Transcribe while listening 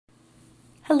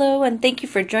Hello, and thank you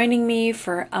for joining me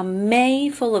for a May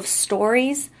full of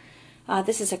stories.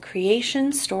 This is a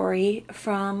creation story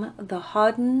from the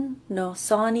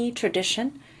Haudenosaunee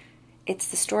tradition. It's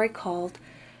the story called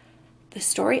The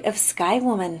Story of Sky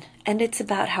Woman, and it's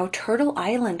about how Turtle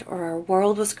Island, or our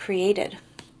world, was created.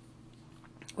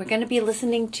 We're going to be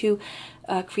listening to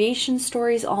creation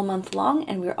stories all month long,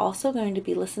 and we're also going to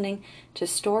be listening to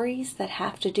stories that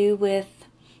have to do with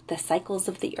the cycles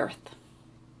of the earth.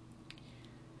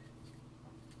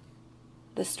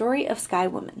 The Story of Sky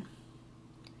Woman.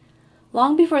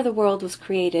 Long before the world was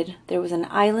created, there was an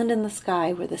island in the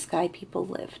sky where the sky people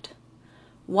lived.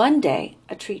 One day,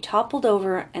 a tree toppled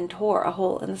over and tore a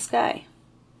hole in the sky.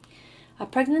 A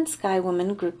pregnant sky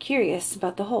woman grew curious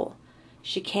about the hole.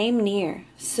 She came near,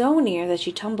 so near that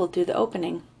she tumbled through the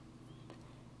opening.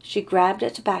 She grabbed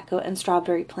at tobacco and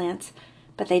strawberry plants,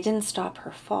 but they didn't stop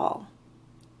her fall.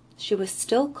 She was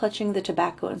still clutching the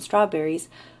tobacco and strawberries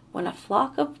when a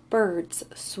flock of birds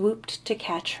swooped to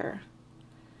catch her.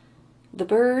 The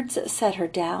birds set her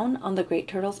down on the great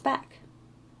turtle's back.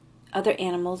 Other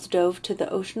animals dove to the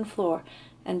ocean floor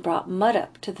and brought mud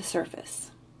up to the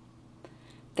surface.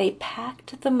 They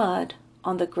packed the mud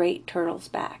on the great turtle's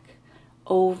back.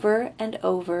 Over and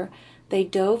over, they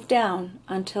dove down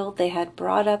until they had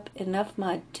brought up enough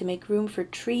mud to make room for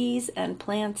trees and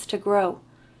plants to grow.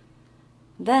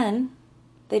 Then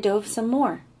they dove some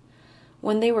more.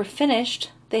 When they were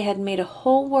finished, they had made a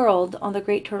whole world on the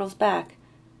great turtle's back.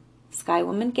 Sky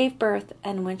Woman gave birth,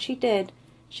 and when she did,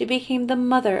 she became the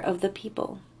mother of the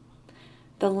people.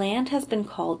 The land has been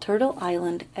called Turtle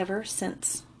Island ever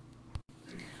since.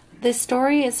 This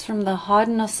story is from the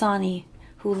Haudenosaunee,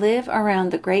 who live around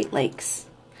the Great Lakes.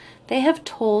 They have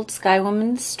told Sky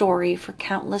Woman's story for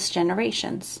countless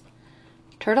generations.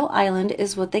 Turtle Island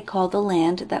is what they call the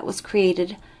land that was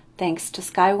created thanks to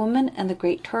Sky Woman and the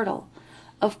Great Turtle.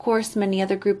 Of course, many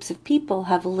other groups of people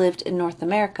have lived in North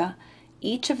America,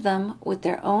 each of them with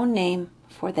their own name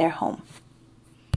for their home.